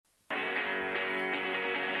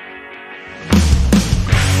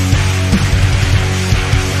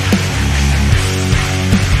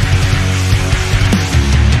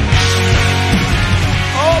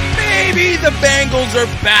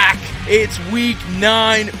Bengals are back. It's week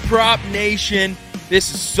 9, Prop Nation.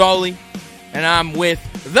 This is Sully, and I'm with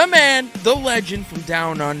the man, the legend from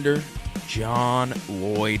Down Under, John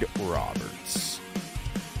Lloyd Roberts.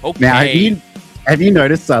 Okay. Now, have you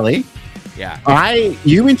noticed, Sully? Yeah.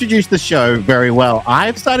 You introduced the show very well.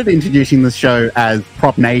 I've started introducing the show as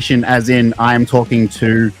Prop Nation, as in I am talking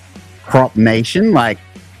to Prop Nation, like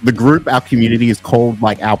the group, our community is called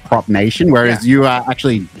like our Prop Nation, whereas you are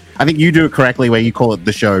actually, I think you do it correctly where you call it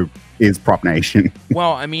the show is Prop Nation.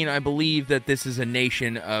 Well, I mean, I believe that this is a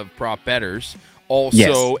nation of prop bettors,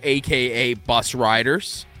 also AKA bus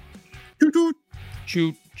riders. Toot, toot.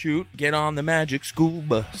 Shoot, shoot, get on the magic school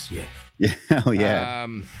bus. Yeah. Yeah, hell yeah.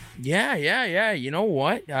 Yeah. You know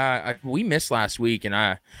what? We missed last week, and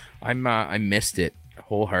I missed it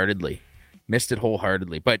wholeheartedly.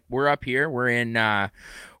 But we're up here. We're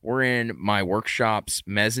in my workshop's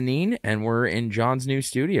mezzanine, and we're in John's new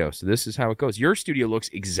studio. So this is how it goes. Your studio looks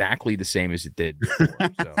exactly the same as it did before.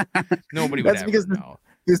 So nobody would ever know.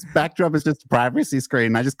 This backdrop is just a privacy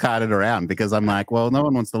screen. I just cart it around because I'm like, well, no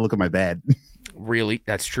one wants to look at my bed. Really?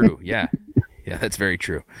 That's true. Yeah. Yeah, that's very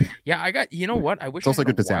true. Yeah, you know what? I wish I had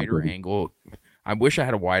a wider angle. I wish I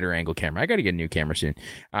had a wider angle camera. I got to get a new camera soon.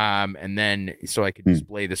 And then so I could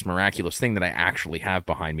display this miraculous thing that I actually have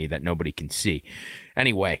behind me that nobody can see.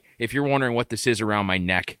 Anyway, if you're wondering what this is around my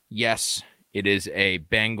neck, yes, it is a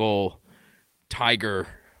Bengal tiger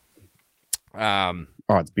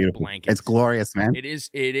it's beautiful. Blanket. It's glorious, man. It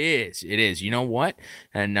is. You know what?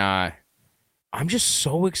 And I'm just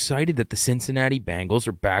so excited that the Cincinnati Bengals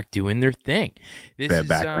are back doing their thing. They're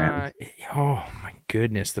back, man. Oh my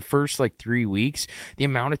goodness. The first 3 weeks, the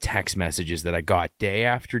amount of text messages that I got day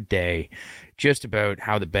after day just about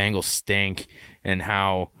how the Bengals stink and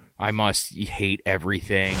how I must hate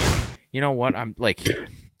everything. You know what? I'm like,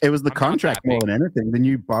 it was the contract more than anything. The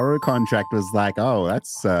new Burrow contract was like, oh,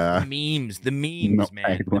 that's the memes,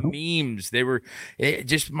 man. The memes. They were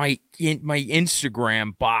just my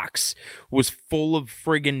Instagram box was full of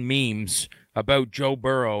friggin' memes about Joe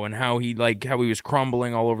Burrow and how he was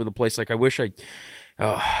crumbling all over the place. Like I wish I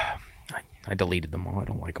deleted them all. I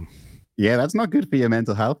don't like them. Yeah, that's not good for your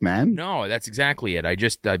mental health, man. No, that's exactly it. I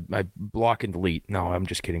block and delete. No, I'm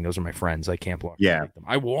just kidding. Those are my friends. I can't block and delete them.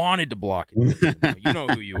 I wanted to block and delete them. You know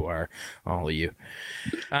who you are, all of you.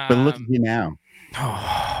 But look at you now.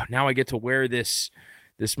 Oh, now I get to wear this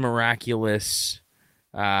miraculous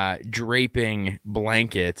draping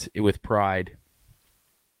blanket with pride.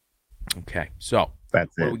 Okay, so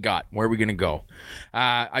that's what do we got? Where are we going to go?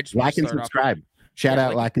 I just like and subscribe. Shout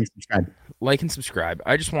out, like and subscribe. Like and subscribe.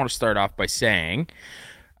 I just want to start off by saying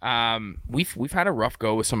we've had a rough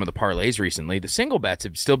go with some of the parlays recently. The single bets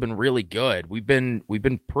have still been really good. We've been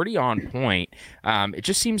pretty on point. It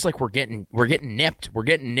just seems like we're getting nipped. We're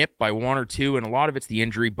getting nipped by one or two, and a lot of it's the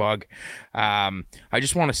injury bug. I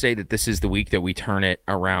just want to say that this is the week that we turn it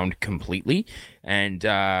around completely, and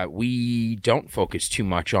we don't focus too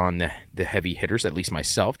much on the heavy hitters. At least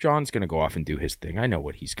myself. John's going to go off and do his thing. I know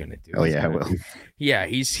what he's going to do. Oh yeah, I will. Yeah,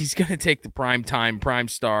 he's going to take the prime time, prime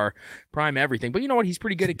star, prime everything. But you know what? He's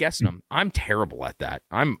pretty good at guessing them. I'm terrible at that.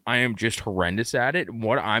 I am just horrendous at it.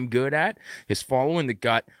 What I'm good at is following the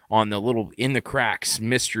gut on the little in the cracks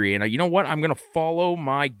mystery. And you know what? I'm going to follow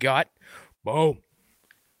my gut. Boom.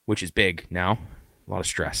 Which is big now. A lot of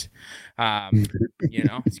stress.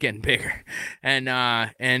 It's getting bigger. And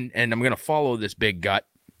I'm going to follow this big gut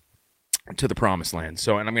to the promised land.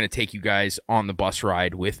 And I'm going to take you guys on the bus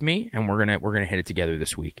ride with me, and we're going to hit it together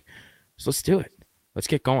this week. So let's do it. Let's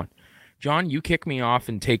get going. John, you kick me off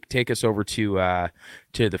and take us over to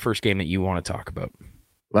the first game that you want to talk about.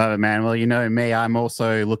 Love it, man. Well, you know me, I'm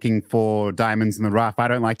also looking for diamonds in the rough. I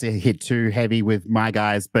don't like to hit too heavy with my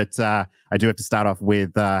guys, but I do have to start off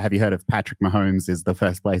with, have you heard of Patrick Mahomes is the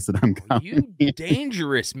first place that I'm going. You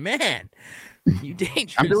dangerous man. You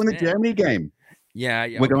dangerous I'm doing man. the Germany game. Yeah.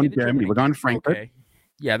 We're going to Germany. We're going to Frankfurt. Okay.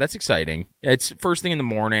 Yeah, that's exciting. It's first thing in the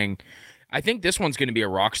morning. I think this one's going to be a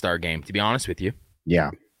rock star game, to be honest with you.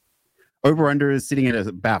 Yeah. Over-under is sitting at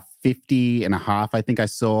about 50.5, I think I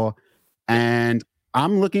saw. And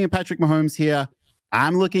I'm looking at Patrick Mahomes here.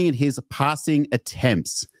 I'm looking at his passing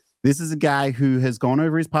attempts. This is a guy who has gone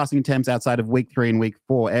over his passing attempts outside of week 3 and week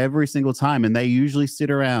 4 every single time, and they usually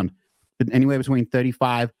sit around anywhere between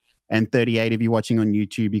 35 and 38. If you're watching on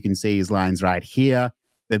YouTube, you can see his lines right here.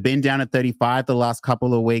 They've been down at 35 the last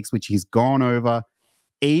couple of weeks, which he's gone over.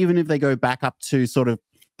 Even if they go back up to sort of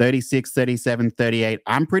 36, 37, 38,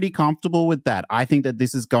 I'm pretty comfortable with that. I think that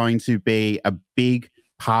this is going to be a big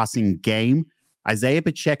passing game. Isaiah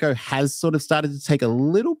Pacheco has sort of started to take a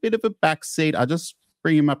little bit of a backseat. I'll just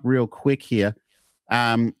bring him up real quick here.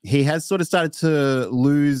 He has sort of started to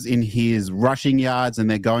lose in his rushing yards, and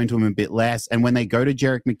they're going to him a bit less. And when they go to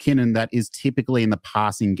Jerick McKinnon, that is typically in the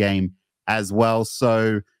passing game as well.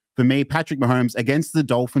 So for me, Patrick Mahomes against the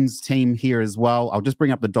Dolphins team here as well. I'll just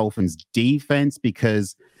bring up the Dolphins defense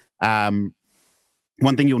because one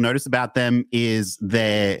thing you'll notice about them is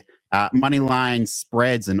their money line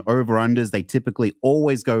spreads and over-unders. They typically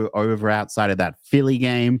always go over outside of that Philly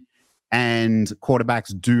game, and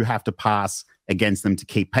quarterbacks do have to pass against them to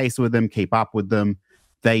keep pace with them, keep up with them.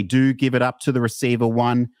 They do give it up to the receiver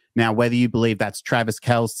one. Now, whether you believe that's Travis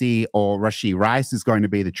Kelce or Rashee Rice is going to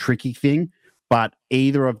be the tricky thing, but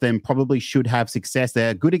either of them probably should have success.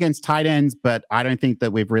 They're good against tight ends, but I don't think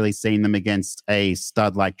that we've really seen them against a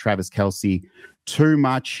stud like Travis Kelce too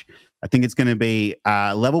much. I think it's going to be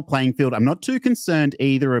a level playing field. I'm not too concerned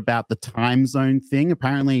either about the time zone thing.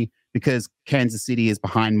 Apparently, because Kansas City is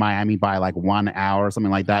behind Miami by like 1 hour or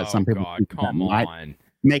something like that, some people think that might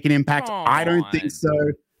make an impact. I don't think so.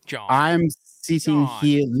 John. I'm sitting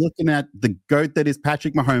here looking at the GOAT that is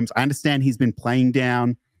Patrick Mahomes. I understand he's been playing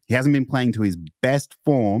down. He hasn't been playing to his best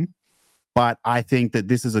form, but I think that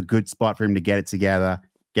this is a good spot for him to get it together,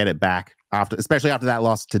 get it back, especially after that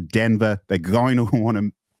loss to Denver. They're going to want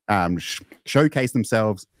to showcase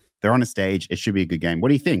themselves. They're on a stage. It should be a good game. What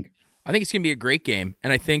do you think? I think it's going to be a great game.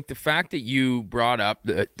 And I think the fact that you brought up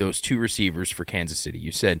those two receivers for Kansas City,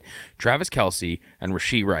 you said Travis Kelce and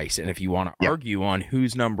Rashee Rice. And if you want to argue on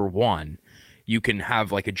who's number one, you can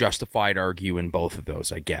have like a justified argue in both of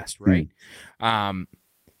those, I guess, right?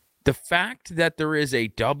 The fact that there is a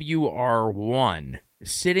WR1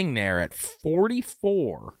 sitting there at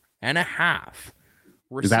 44 and a half.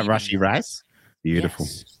 Is that Rashee Rice? Beautiful.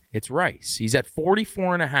 Yes, it's Rice. He's at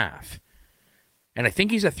 44 and a half. And I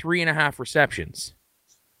think he's at 3.5 receptions.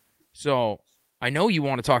 So I know you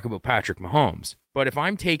want to talk about Patrick Mahomes, but if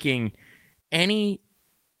I'm taking any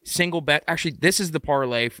single bet, actually, this is the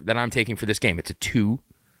parlay that I'm taking for this game. It's a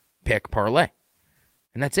 2-pick parlay.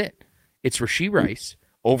 And that's it. It's Rashee Rice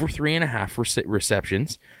over 3.5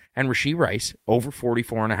 receptions and Rashee Rice over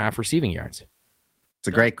 44.5 receiving yards. It's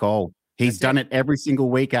a great call. He's done it every single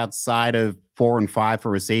week outside of 4 and 5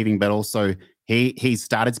 for receiving, but also he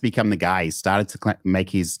started to become the guy. He started to make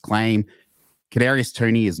his claim. Kadarius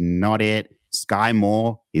Toney is not it. Sky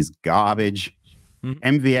Moore is garbage.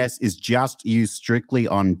 MVS is just used strictly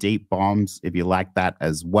on deep bombs, if you like that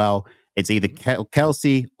as well. It's either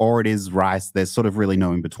Kelce or it is Rice. There's sort of really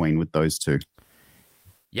no in between with those two.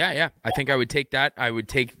 Yeah. I think I would take that. I would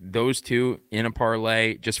take those two in a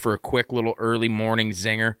parlay just for a quick little early morning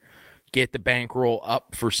zinger. Get the bankroll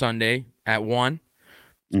up for Sunday at 1.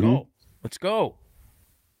 Let's go.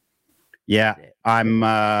 Yeah, I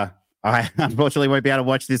unfortunately won't be able to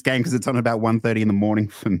watch this game because it's on about 1:30 in the morning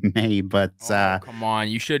for me. But come on,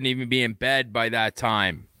 you shouldn't even be in bed by that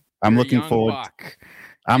time. I'm looking forward.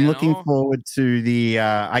 I'm looking forward to the.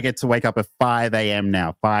 I get to wake up at 5 a.m.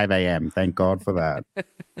 now. 5 a.m. Thank God for that.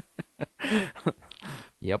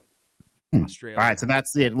 Yep. Australia. All right, so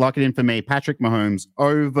that's it. Lock it in for me. Patrick Mahomes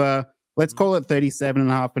over. Let's call it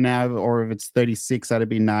 37.5 for now, or if it's 36, that'd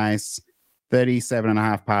be nice.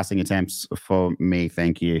 37.5 passing attempts for me.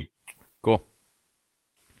 Thank you. Cool.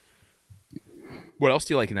 What else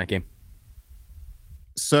do you like in that game?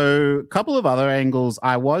 So a couple of other angles.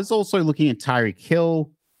 I was also looking at Tyreek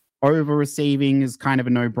Hill. Over receiving is kind of a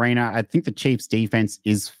no-brainer. I think the Chiefs defense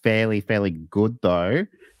is fairly good though.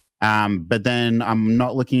 But then I'm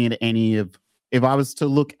not looking at any of. If I was to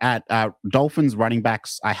look at Dolphins running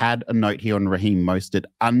backs, I had a note here on Raheem Mostert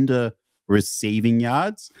under receiving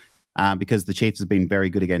yards because the Chiefs have been very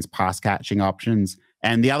good against pass catching options.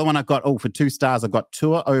 And the other one I've got, for 2 stars, I've got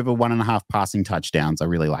Tua over 1.5 passing touchdowns. I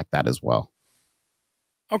really like that as well.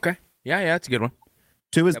 Okay. Yeah, that's a good one.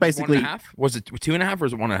 Tua's basically... 1.5? Was it 2.5 or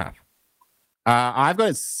was it 1.5? I've got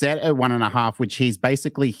it set at 1.5, which he's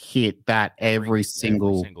basically hit that every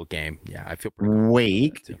single game. Yeah, I feel pretty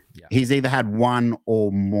week. Yeah. He's either had one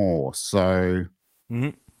or more. So,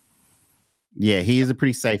 yeah, he is a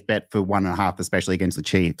pretty safe bet for 1.5, especially against the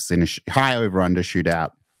Chiefs in a high over-under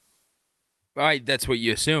shootout. All right, that's what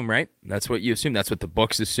you assume, right? That's what you assume. That's what the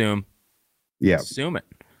books assume. Yeah. Assume it.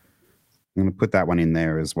 I'm going to put that one in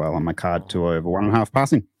there as well on my card to over 1.5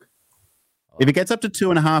 passing. If it gets up to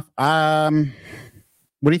 2.5,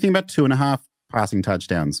 what do you think about 2.5 passing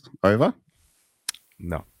touchdowns? Over?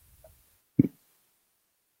 No.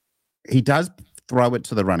 He does throw it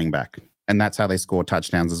to the running back, and that's how they score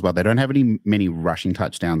touchdowns as well. They don't have many rushing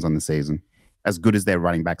touchdowns on the season, as good as their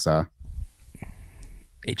running backs are.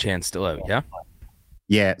 Achan's still out, yeah?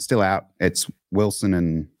 Yeah, still out. It's Wilson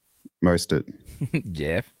and Mostert.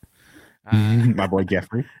 Jeff. My boy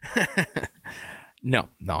Jeffrey. No,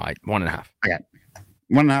 1.5. Okay.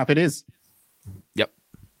 1.5 it is. Yep.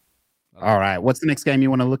 All right. What's the next game you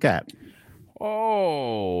want to look at? Oh.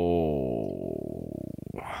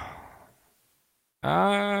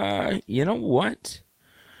 You know what?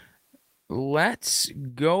 Let's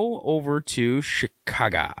go over to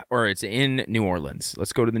Chicago, or it's in New Orleans.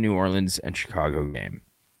 Let's go to the New Orleans and Chicago game.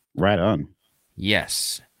 Right on.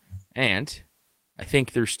 Yes. And I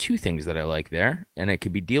think there's two things that I like there, and it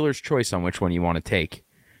could be dealer's choice on which one you want to take.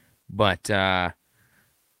 But I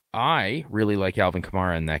really like Alvin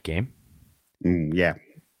Kamara in that game. Yeah.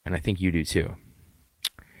 And I think you do too.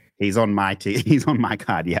 He's on my he's on my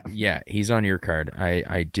card, yeah. Yeah, he's on your card.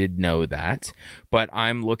 I did know that. But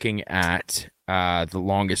I'm looking at the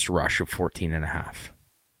longest rush of 14.5.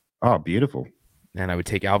 Oh, beautiful. And I would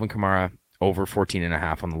take Alvin Kamara over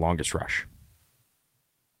 14.5 on the longest rush.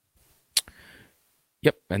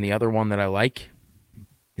 Yep. And the other one that I like,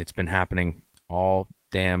 it's been happening all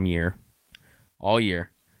damn year. All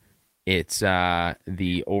year. It's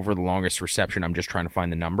the over the longest reception. I'm just trying to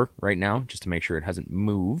find the number right now just to make sure it hasn't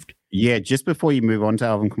moved. Yeah, just before you move on to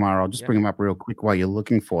Alvin Kamara, I'll just bring him up real quick while you're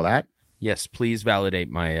looking for that. Yes, please validate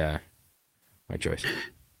my my choice.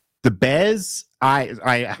 The Bears, I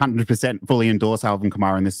 100% fully endorse Alvin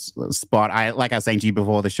Kamara in this spot. Like I was saying to you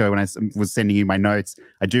before the show when I was sending you my notes,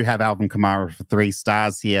 I do have Alvin Kamara for 3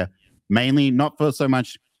 stars here, mainly not for so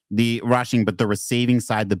much the rushing, but the receiving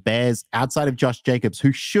side. The Bears, outside of Josh Jacobs, who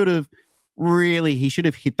he should have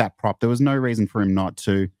hit that prop. There was no reason for him not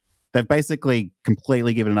to. They've basically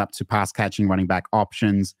completely given it up to pass catching running back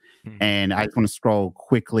options. And I just want to scroll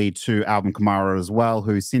quickly to Alvin Kamara as well,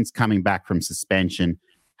 who since coming back from suspension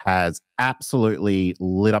has absolutely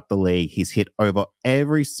lit up the league. He's hit over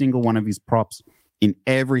every single one of his props in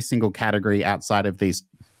every single category outside of these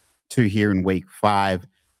 2 here in week 5.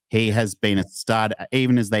 He has been a stud.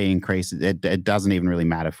 Even as they increase, it doesn't even really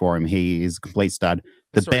matter for him. He is a complete stud.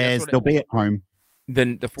 The Bears, they'll be at home.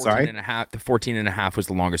 Then the 14.5 was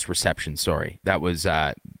the longest reception. Sorry. That was,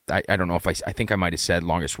 I don't know if I think I might have said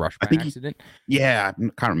longest rush by accident. Yeah, I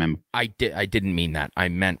can't remember. I didn't mean that. I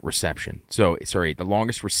meant reception. So, sorry, the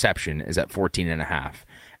longest reception is at 14.5.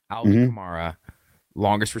 Alvin Kamara,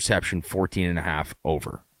 longest reception, 14.5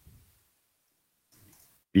 over.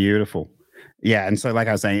 Beautiful. Yeah, and so like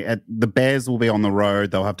I was saying, the Bears will be on the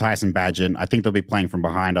road. They'll have Tyson Badgett. I think they'll be playing from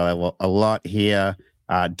behind a lot here.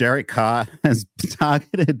 Derek Carr has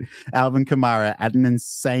targeted Alvin Kamara at an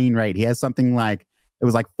insane rate. He has something like, it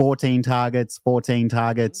was like 14 targets, 15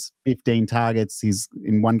 targets. He's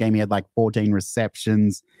in one game, he had like 14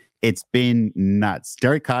 receptions. It's been nuts.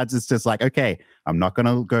 Derek Carr's is just like, okay, I'm not going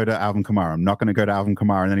to go to Alvin Kamara. And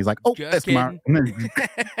then he's like, oh, that's Kamara. And then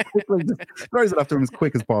quickly just throws it up to him as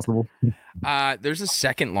quick as possible. There's a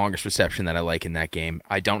second longest reception that I like in that game.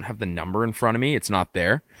 I don't have the number in front of me. It's not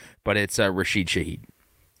there, but it's Rashid Shaheed.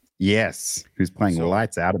 Yes, who's playing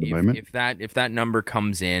lights out at the moment. If that number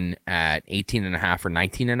comes in at 18.5 or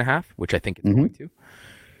 19.5, which I think it's going to,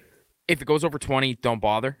 if it goes over 20, don't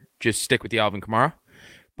bother. Just stick with the Alvin Kamara.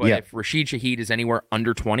 But if Rashid Shaheed is anywhere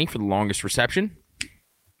under 20 for the longest reception,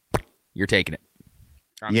 you're taking it.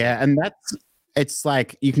 And it's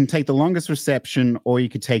like you can take the longest reception or you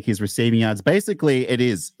could take his receiving yards. Basically, it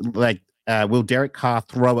is like, will Derek Carr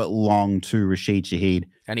throw it long to Rashid Shaheed?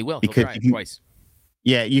 And he will. Because he'll try it twice.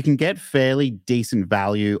 Yeah, you can get fairly decent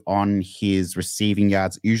value on his receiving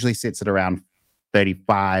yards. It usually sits at around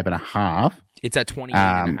 35.5. It's at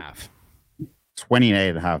 28.5.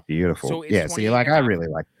 28.5, beautiful. So so you're like, I really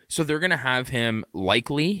like it. So they're going to have him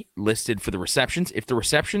likely listed for the receptions. If the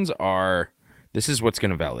receptions are, this is what's going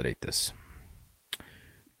to validate this.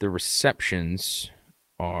 The receptions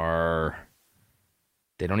are,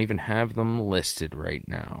 they don't even have them listed right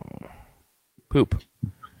now. Poop.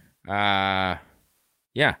 Yeah.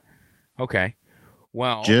 Okay.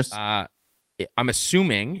 Well, I'm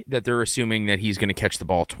assuming that they're assuming that he's going to catch the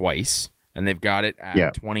ball twice. And they've got it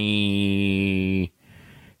at 20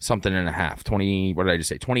 something and a half. 20, what did I just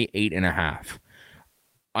say? 28.5.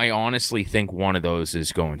 I honestly think one of those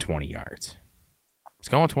is going 20 yards. It's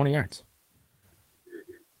going 20 yards.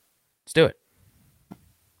 Let's do it.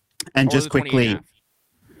 And just quickly,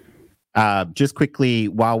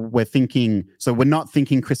 while we're thinking, so we're not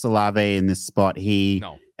thinking Chris Olave in this spot.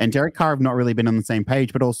 And Derek Carr have not really been on the same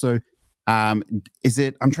page, but also, I'm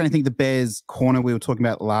trying to think the Bears corner we were talking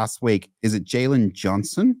about last week. Is it Jalen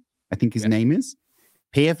Johnson? I think his name is.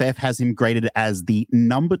 PFF has him graded as the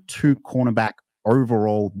number 2 cornerback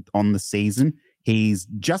overall on the season. He's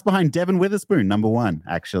just behind Devin Witherspoon, number 1,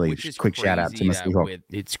 actually. Which is quick shout out to Mr. Hawk.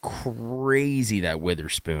 It's crazy that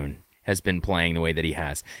Witherspoon has been playing the way that he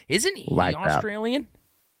has. Isn't he Australian?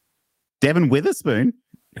 Devin Witherspoon.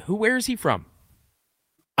 Where is he from?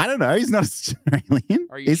 I don't know. He's not Australian.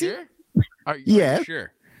 Are you sure? Are you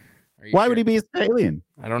sure? Why would he be Australian?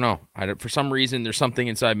 I don't know. For some reason, there's something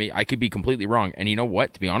inside me. I could be completely wrong. And you know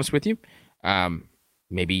what? To be honest with you,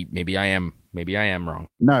 maybe I am. Maybe I am wrong.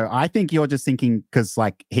 No, I think you're just thinking because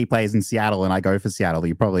like he plays in Seattle and I go for Seattle.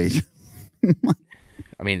 You probably.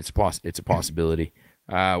 I mean, it's a possibility.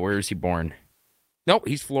 Where is he born? Nope,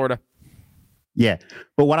 he's Florida. Yeah,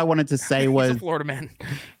 but what I wanted to say was he's a Florida man.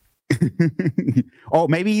 Oh,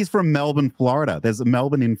 maybe he's from Melbourne, Florida. There's a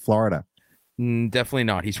Melbourne in Florida. Definitely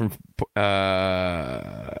not. He's from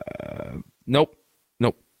nope.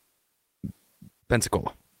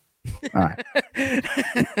 Pensacola. All right.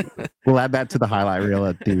 We'll add that to the highlight reel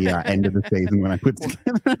at the end of the season when I put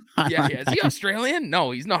together. Yeah. Is he Australian?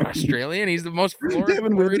 No, he's not Australian. He's the most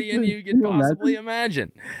Floridian you could possibly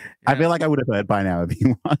imagine. Yeah. I feel like I would have heard by now if he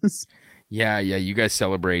was. Yeah. You guys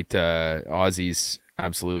celebrate Aussies.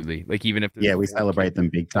 Absolutely. Like even if we celebrate them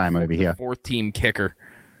big time over here. Fourth team kicker.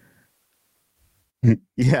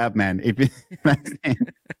 Yeah, man.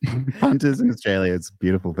 Hunters in Australia, it's a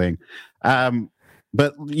beautiful thing.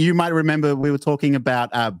 But you might remember we were talking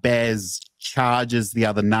about Bears Chargers the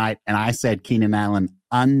other night, and I said Keenan Allen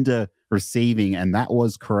under receiving, and that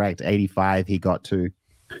was correct. 85 he got to.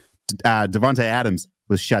 Devontae Adams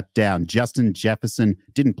was shut down. Justin Jefferson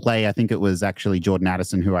didn't play. I think it was actually Jordan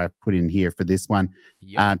Addison who I put in here for this one.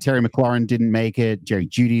 Yep. Terry McLaurin didn't make it. Jerry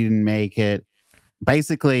Jeudy didn't make it.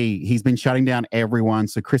 Basically, he's been shutting down everyone.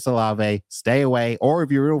 So Chris Olave, stay away. Or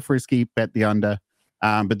if you're real frisky, bet the under.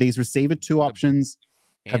 But these receiver two options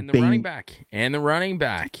and the running back. Yeah, and the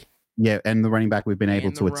running back we've been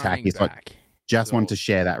able to attack. Just want to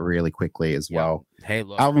share that really quickly as well. Hey,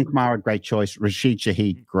 look. Alvin Kamara, great choice. Rashid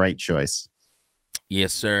Shaheed, great choice.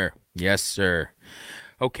 Yes, sir.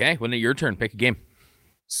 Okay, well, now your turn. Pick a game.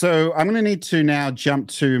 So I'm going to need to now jump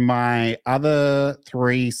to my other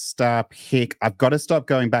 3-star pick. I've got to stop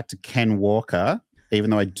going back to Ken Walker, even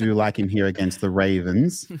though I do like him here against the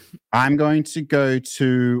Ravens. I'm going to go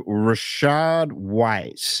to Rachaad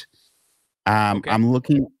White. Okay. I'm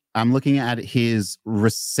looking at his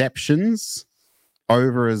receptions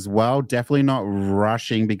over as well. Definitely not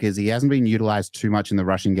rushing because he hasn't been utilized too much in the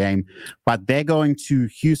rushing game. But they're going to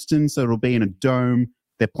Houston, so it'll be in a dome.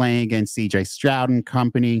 They're playing against CJ Stroud and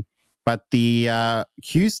company. But the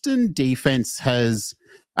Houston defense has,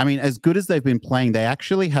 as good as they've been playing, they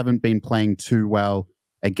actually haven't been playing too well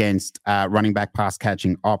against running back pass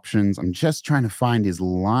catching options. I'm just trying to find his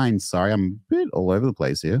line. Sorry, I'm a bit all over the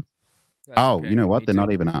place here. That's okay. You know what? They're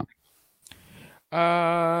not even up.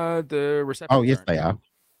 The reception. Oh, yes, they are.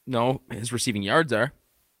 No, his receiving yards are.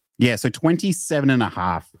 Yeah, so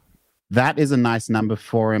 27.5. That is a nice number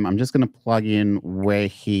for him. I'm just going to plug in where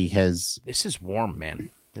he has. This is warm,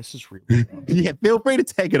 man. This is really warm. Yeah, feel free to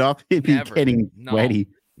take it off if you're getting sweaty.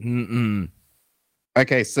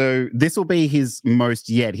 Okay, so this will be his most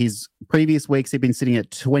yet. His previous weeks, he'd been sitting at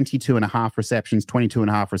 22.5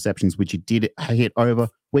 receptions, which he did hit over.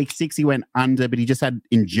 Week 6, he went under, but he just had,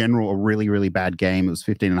 in general, a really, really bad game. It was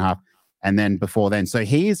 15.5. And then before then. So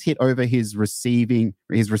he has hit over his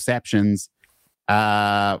receptions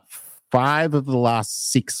 5 of the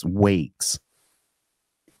last 6 weeks.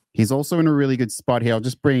 He's also in a really good spot here. I'll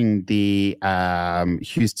just bring the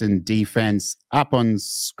Houston defense up on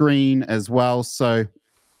screen as well. So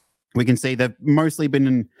we can see they've mostly been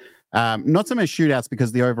in not so much shootouts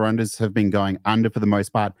because the over-unders have been going under for the most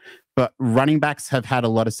part, but running backs have had a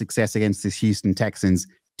lot of success against this Houston Texans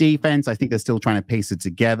defense. I think they're still trying to piece it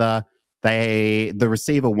together. The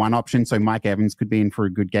receiver one option, so Mike Evans could be in for a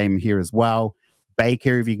good game here as well.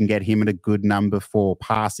 Baker, if you can get him at a good number for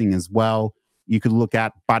passing as well, you could look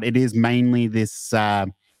at, but it is mainly this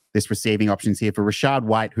receiving options here for Rachaad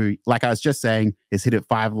White, who, like I was just saying, has hit it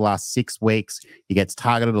 5 of the last 6 weeks. He gets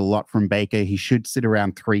targeted a lot from Baker. He should sit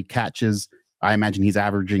around 3 catches. I imagine he's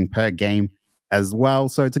averaging per game as well.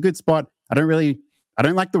 So it's a good spot. I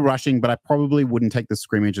don't like the rushing, but I probably wouldn't take the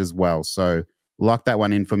scrimmage as well. So lock that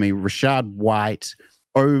one in for me. Rachaad White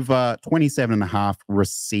over 27.5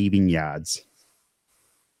 receiving yards.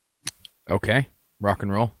 Okay. Rock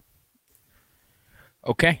and roll.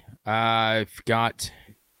 Okay. I've got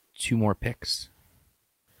 2 more picks.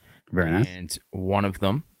 Very nice. And one of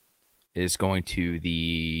them is going to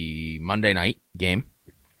the Monday night game.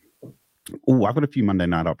 Oh, I've got a few Monday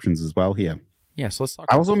night options as well here. Yeah, so let's talk.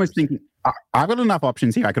 I was almost thinking, I've got enough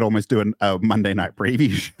options here. I could almost do a Monday night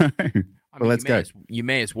preview show. Let's go. You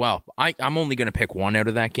may as well. I'm only going to pick one out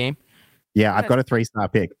of that game. Yeah, I've got a 3-star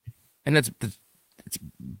pick. And it's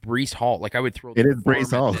Breece Hall. Like I would throw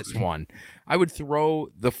Breece Hall. This one. I would throw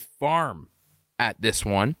the farm at this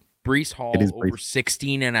one. Brees It Hall is over Brees.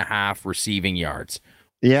 16 and a half receiving yards.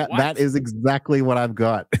 Yeah, What? that is exactly what I've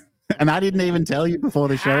got. And I didn't even tell you before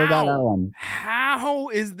the show about that one. How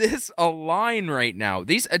is this a line right now?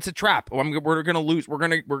 It's a trap. We're gonna lose. We're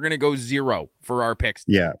gonna go 0 for our picks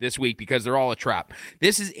Yeah. this week because they're all a trap.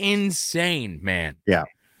 This is insane, man. Yeah.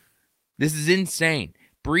 This is insane.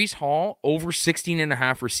 Brees Hall over 16 and a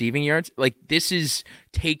half receiving yards. Like, this is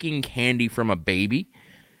taking candy from a baby.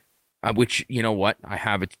 Which, you know what? I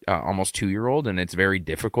have a almost 2-year-old, and it's very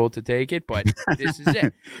difficult to take it, but this is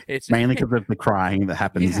it. It's Mainly because of the crying that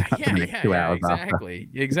happens the next 2 hours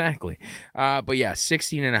exactly. But yeah,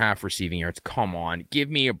 16 and a half receiving yards. Come on. Give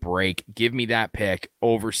me a break. Give me that pick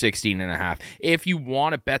over 16 and a half. If you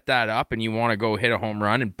want to bet that up and you want to go hit a home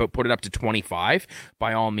run and put it up to 25,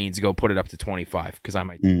 by all means, go put it up to 25, because I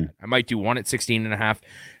might do that. I might do one at 16 and a half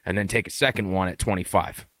and then take a second one at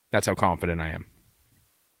 25. That's how confident I am.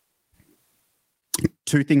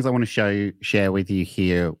 2 things I want to share with you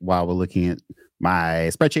here while we're looking at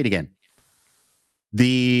my spreadsheet again.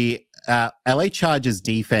 The LA Chargers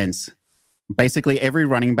defense, basically every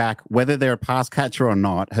running back, whether they're a pass catcher or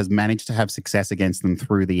not, has managed to have success against them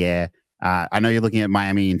through the air. I know you're looking at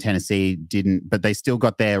Miami and Tennessee didn't, but they still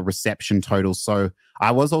got their reception totals. So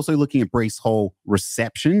I was also looking at Brees Hall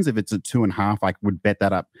receptions. If it's a 2.5, I would bet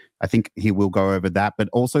that up. I think he will go over that, but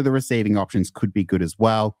also the receiving options could be good as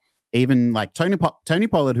well. Even like Tony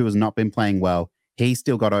Pollard, who has not been playing well, he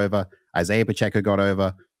still got over. Isaiah Pacheco got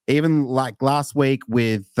over. Even like last week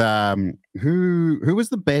with who was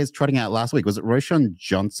the Bears trotting out last week? Was it Roshan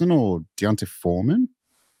Johnson or Deontay Foreman?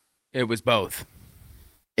 It was both.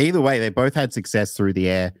 Either way, they both had success through the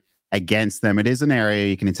air against them. It is an area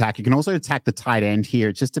you can attack. You can also attack the tight end here.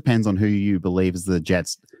 It just depends on who you believe is the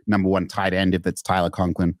Jets' number 1 tight end, if it's Tyler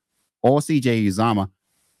Conklin or CJ Uzama.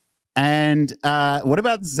 And what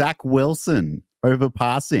about Zach Wilson over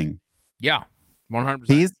passing? Yeah, 100%.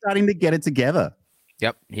 He's starting to get it together.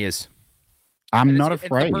 Yep, he is. I'm not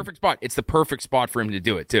afraid. It's the perfect spot. It's the perfect spot for him to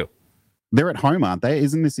do it, too. They're at home, aren't they?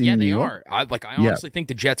 Isn't this in New York? Yeah, they are. I honestly think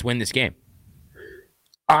the Jets win this game.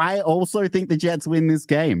 I also think the Jets win this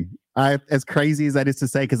game. As crazy as that is to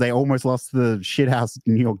say, because they almost lost to the shithouse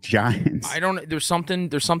New York Giants. There's something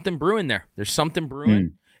brewing there. There's something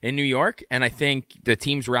brewing in New York, and I think the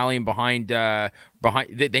team's rallying behind.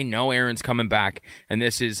 They know Aaron's coming back, and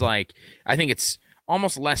this is like, I think it's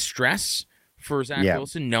almost less stress for Zach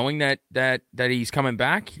Wilson knowing that he's coming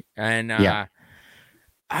back, and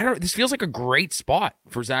this feels like a great spot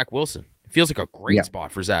for Zach Wilson. It feels like a great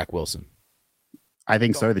spot for Zach Wilson. I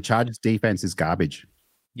think so. The Chargers defense is garbage.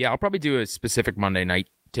 Yeah, I'll probably do a specific Monday night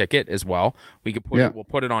ticket as well. We could we'll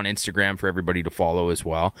put it on Instagram for everybody to follow as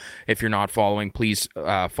well. If you're not following, please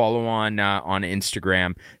follow on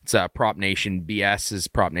Instagram. It's Prop Nation BS's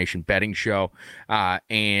Prop Nation betting show,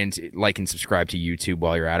 and like and subscribe to YouTube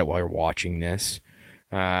while you're at it, while you're watching this.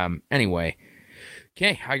 Anyway,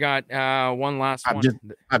 okay, I got one last one.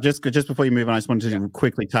 Just before you move on, I just wanted to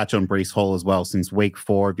quickly touch on Brees Hall as well. Since week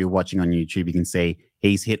 4, if you're watching on YouTube, you can see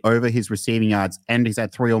he's hit over his receiving yards and he's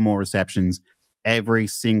had 3 or more receptions every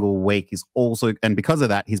single week. He's also, and because of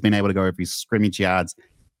that, he's been able to go over his scrimmage yards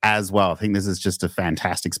as well. I think this is just a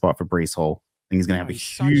fantastic spot for Brees Hall. I think he's going to have a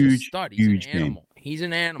huge game. He's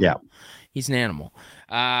an animal. Yeah. He's an animal.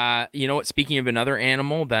 You know what? Speaking of another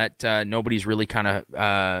animal that nobody's really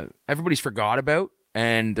everybody's forgot about,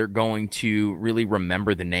 and they're going to really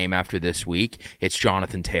remember the name after this week. It's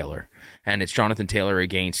Jonathan Taylor. And it's Jonathan Taylor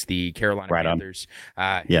against the Carolina Panthers.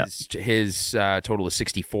 His total is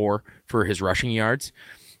 64 for his rushing yards.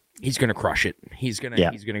 He's going to crush it. He's going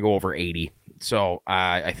to go over 80. So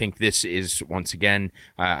I think this is, once again,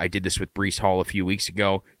 I did this with Brees Hall a few weeks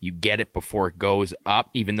ago. You get it before it goes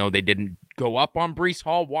up, even though they didn't go up on Brees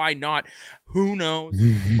Hall. Why not? Who knows?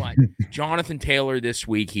 But Jonathan Taylor this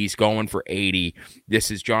week, he's going for 80.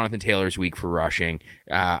 This is Jonathan Taylor's week for rushing.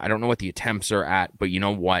 I don't know what the attempts are at, but you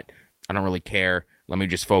know what? I don't really care. Let me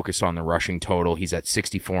just focus on the rushing total. He's at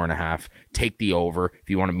 64.5. Take the over. If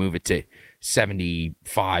you want to move it to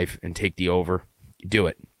 75 and take the over, do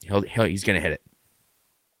it. He's going to hit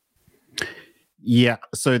it. Yeah,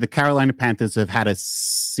 so the Carolina Panthers have had a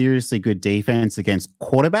seriously good defense against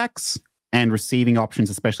quarterbacks and receiving options,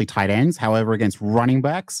 especially tight ends. However, against running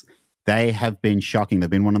backs, they have been shocking. They've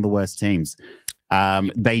been one of the worst teams.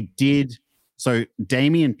 So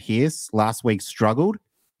Damian Pierce last week struggled.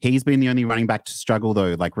 He's been the only running back to struggle,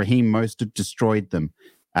 though. Like Raheem Mostert destroyed them.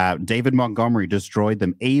 David Montgomery destroyed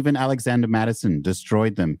them. Even Alexander Madison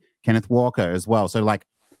destroyed them. Kenneth Walker as well. So, like,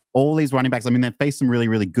 all these running backs, I mean, they've faced some really,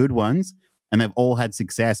 really good ones. and they've all had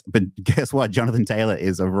success. But guess what? Jonathan Taylor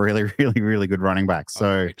is a really, really, really good running back.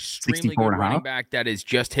 So extremely 64 good and a half. running back that is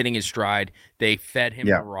just hitting his stride. They fed him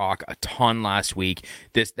Yeah. the rock a ton last week.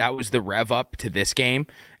 That was the rev up to this game,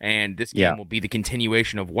 and this game Yeah. will be the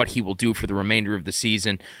continuation of what he will do for the remainder of the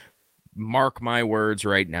season. Mark my words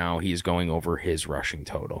right now, he's going over his rushing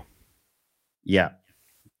total. Yeah.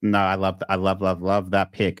 No, I love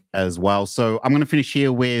that pick as well. So I'm going to finish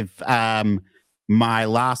here with my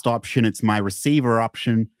last option. It's my receiver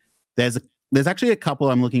option. There's actually a couple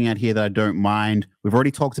I'm looking at here that I don't mind. We've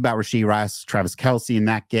already talked about Rashee Rice, Travis Kelce in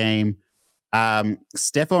that game.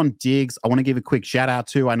 Stephon Diggs, I want to give a quick shout out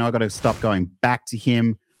to. I know I got to stop going back to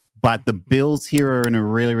him, but the Bills here are in a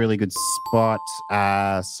really, really good spot. So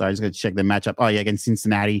I just got to check the matchup. Oh, yeah, against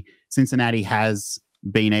Cincinnati. Cincinnati has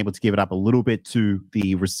been able to give it up a little bit to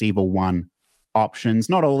the receiver one options.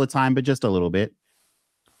 Not all the time, but just a little bit.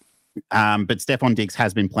 But Stephon Diggs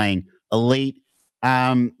has been playing elite.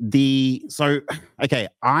 I'm looking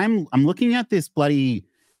at this bloody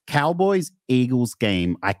Cowboys-Eagles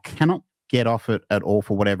game. I cannot get off it at all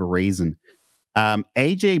for whatever reason.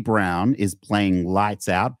 AJ Brown is playing lights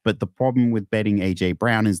out, but the problem with betting AJ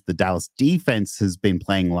Brown is the Dallas defense has been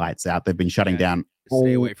playing lights out. They've been shutting down.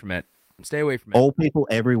 Stay away from it. Stay away from it. All people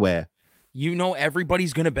everywhere. You know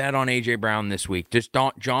everybody's going to bet on AJ Brown this week. Just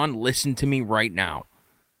don't, John, listen to me right now.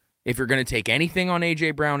 If you're going to take anything on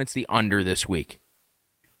AJ Brown, it's the under this week.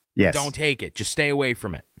 Yes. Don't take it. Just stay away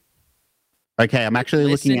from it. Okay, I'm actually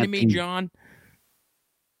looking at John.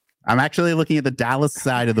 I'm actually looking at the Dallas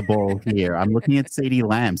side of the ball here. I'm looking at CeeDee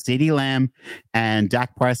Lamb. CeeDee Lamb and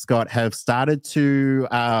Dak Prescott have started to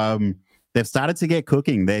get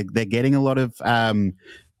cooking. They're getting a lot of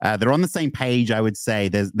they're on the same page, I would say.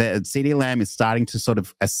 CeeDee Lamb is starting to sort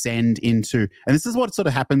of ascend into, and this is what sort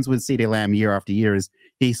of happens with CeeDee Lamb year after year, is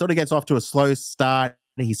he sort of gets off to a slow start.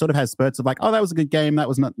 He sort of has spurts of like, oh, that was a good game. That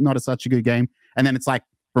was not such a good game. And then it's like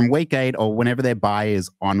from week 8 or whenever their bye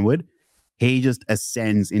is onward, he just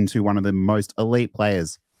ascends into one of the most elite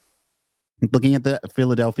players. Looking at the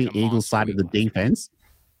Philadelphia Eagles side of the defense,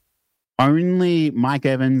 only Mike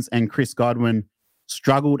Evans and Chris Godwin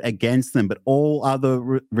struggled against them, but all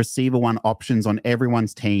other receiver one options on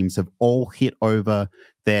everyone's teams have all hit over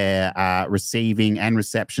their receiving and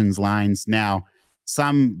receptions lines. Now,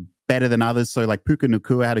 some better than others. So like Puka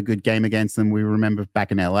Nacua had a good game against them. We remember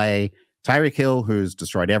back in LA. Tyreek Hill, who's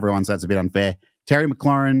destroyed everyone, so that's a bit unfair. Terry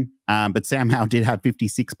McLaurin, but Sam Howell did have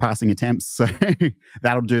 56 passing attempts, so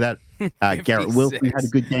that'll do that. Garrett Wilson had a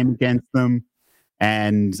good game against them.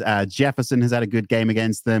 And Jefferson has had a good game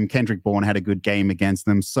against them. Kendrick Bourne had a good game against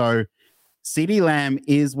them. So CeeDee Lamb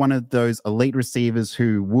is one of those elite receivers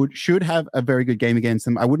who should have a very good game against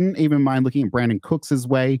them. I wouldn't even mind looking at Brandon Cooks'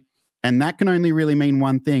 way. And that can only really mean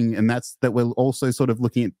one thing, and that's that we're also sort of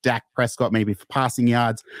looking at Dak Prescott maybe for passing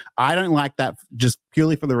yards. I don't like that just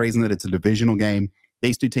purely for the reason that it's a divisional game.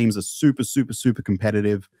 These two teams are super, super, super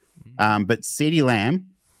competitive. But CeeDee Lamb,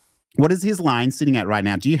 what is his line sitting at right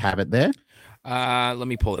now? Do you have it there? Let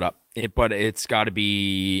me pull it up. But it's got to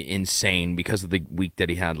be insane because of the week that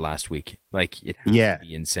he had last week. Like, it has to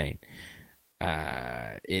be insane.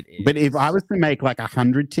 But if I was to make like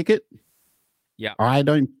 100 ticket, yeah, I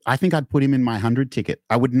think I'd put him in my 100 ticket.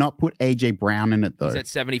 I would not put AJ Brown in it though. He's at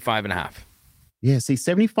 75.5. Yeah, see,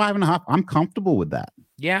 75.5. I'm comfortable with that.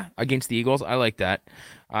 Yeah, against the Eagles, I like that.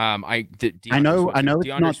 I know.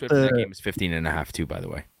 DeAndre Swift in that game is 15.5 too. By the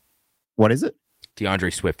way, what is it?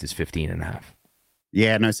 DeAndre Swift is 15.5.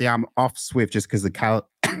 Yeah, no. See, I'm off Swift just because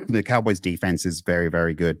the Cowboys defense is very,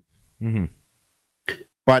 very good. Mm-hmm.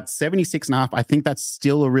 But 76.5, I think that's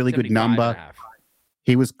still a really good number.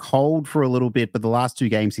 He was cold for a little bit, but the last 2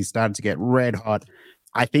 games he started to get red hot.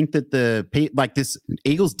 I think that this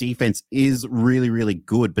Eagles defense is really, really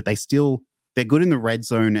good, but they're good in the red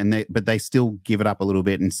zone, but they still give it up a little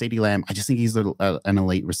bit. And CeeDee Lamb, I just think he's an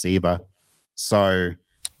elite receiver. So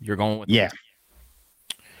you're going with yeah.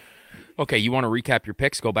 Okay, you want to recap your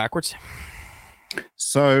picks? Go backwards.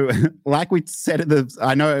 So, like we said,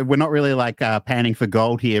 I know we're not really like panning for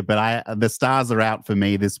gold here, but the stars are out for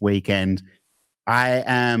me this weekend. I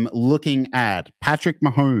am looking at Patrick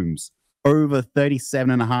Mahomes over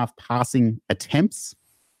 37.5 passing attempts.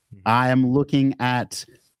 I am looking at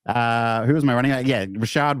who was my running back? Yeah,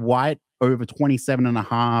 Rashad White over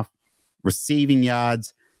 27.5 receiving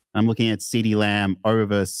yards. I'm looking at CeeDee Lamb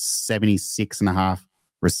over 76.5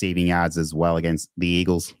 receiving yards as well against the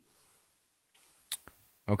Eagles.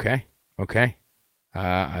 Okay.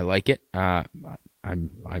 I like it. I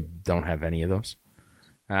don't have any of those.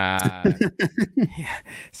 Yeah.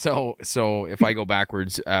 So if I go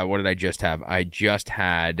backwards, what did I just have? I just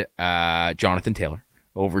had Jonathan Taylor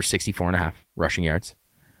over 64.5 rushing yards.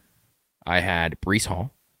 I had Breece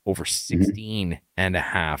Hall over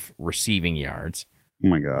 16.5 receiving yards. Oh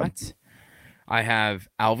my God. What? I have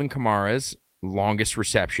Alvin Kamara's longest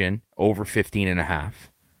reception over 15.5.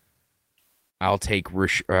 I'll take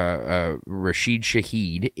Rashid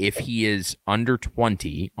Shaheed if he is under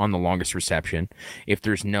 20 on the longest reception. If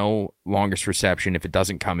there's no longest reception, if it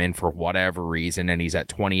doesn't come in for whatever reason and he's at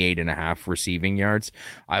 28.5 receiving yards,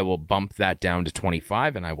 I will bump that down to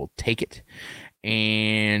 25 and I will take it.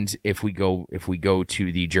 And if we go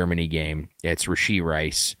to the Germany game, it's Rashee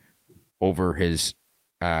Rice over his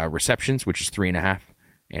receptions, which is 3.5,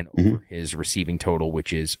 and over his receiving total,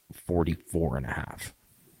 which is 44.5.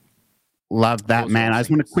 Love that, man. I just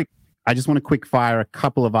want to quick fire a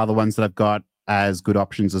couple of other ones that I've got as good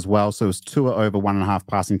options as well. So it's Tua over 1.5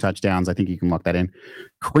 passing touchdowns. I think you can lock that in.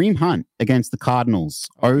 Kareem Hunt against the Cardinals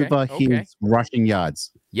over his rushing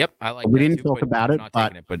yards. Yep, I like. We didn't talk about it,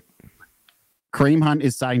 but Kareem Hunt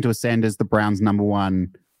is starting to ascend as the Browns' number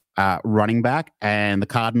one running back, and the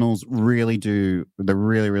Cardinals they're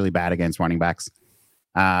really, really bad against running backs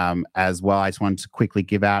as well. I just wanted to quickly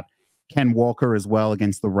give out Ken Walker as well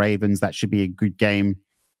against the Ravens. That should be a good game.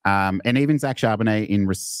 And even Zach Charbonnet in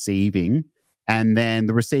receiving. And then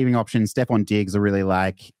the receiving option, Stephon Diggs, I really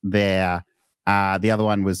like there. The other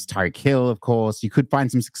one was Tyreek Hill, of course. You could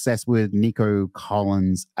find some success with Nico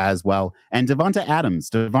Collins as well. And Devonta Adams.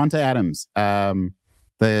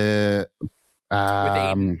 With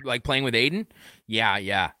Aiden, like playing with Aiden?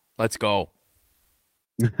 Yeah. Let's go.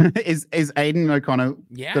 Is Aiden O'Connor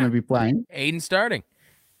going to be playing? Aiden starting.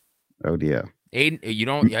 Oh dear. Aiden, you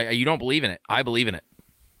don't believe in it. I believe in it.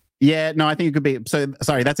 Yeah, no, I think it could be. So,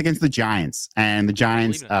 sorry, that's against the Giants. And the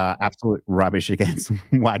Giants are absolute rubbish against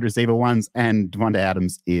wide receiver ones. And Devonta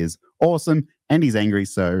Adams is awesome. And he's angry.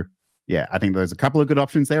 So, yeah, I think there's a couple of good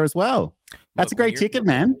options there as well. That's a great ticket,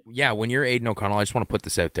 man. Yeah, when you're Aiden O'Connell, I just want to put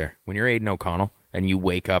this out there. When you're Aiden O'Connell and you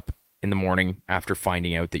wake up in the morning after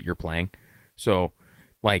finding out that you're playing. So,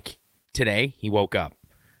 like, today, he woke up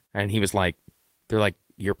and he was like, they're like,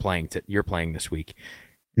 you're playing this week.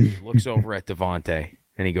 He looks over at Devontae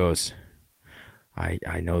and he goes, I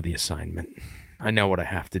know the assignment. I know what I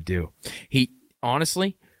have to do. He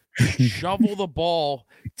honestly shovel the ball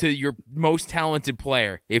to your most talented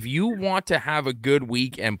player. If you want to have a good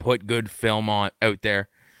week and put good film out there,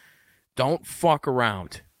 don't fuck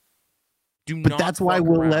around. But that's why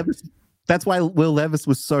Will Levis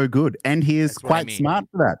was so good, and he is quite smart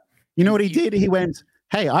for that. You know what he did? He went,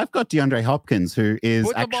 hey, I've got DeAndre Hopkins, who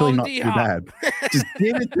is actually not too bad. Just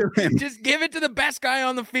give it to him. Just give it to the best guy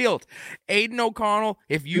on the field. Aiden O'Connell,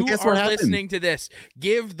 if you are listening to this,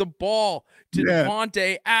 give the ball to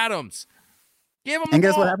Devontae Adams. Give him the ball. And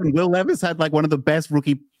guess what happened? Will Levis had like one of the best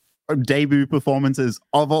rookie debut performances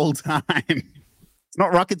of all time. It's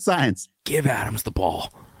not rocket science. Give Adams the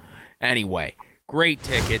ball. Anyway, great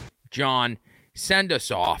ticket. John, send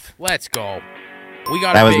us off. Let's go. We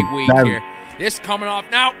got a big week here. This coming off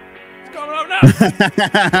now. It's coming off now.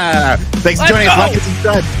 Thanks for joining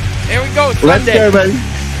us. There we go. Sunday. Let's go,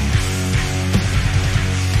 buddy.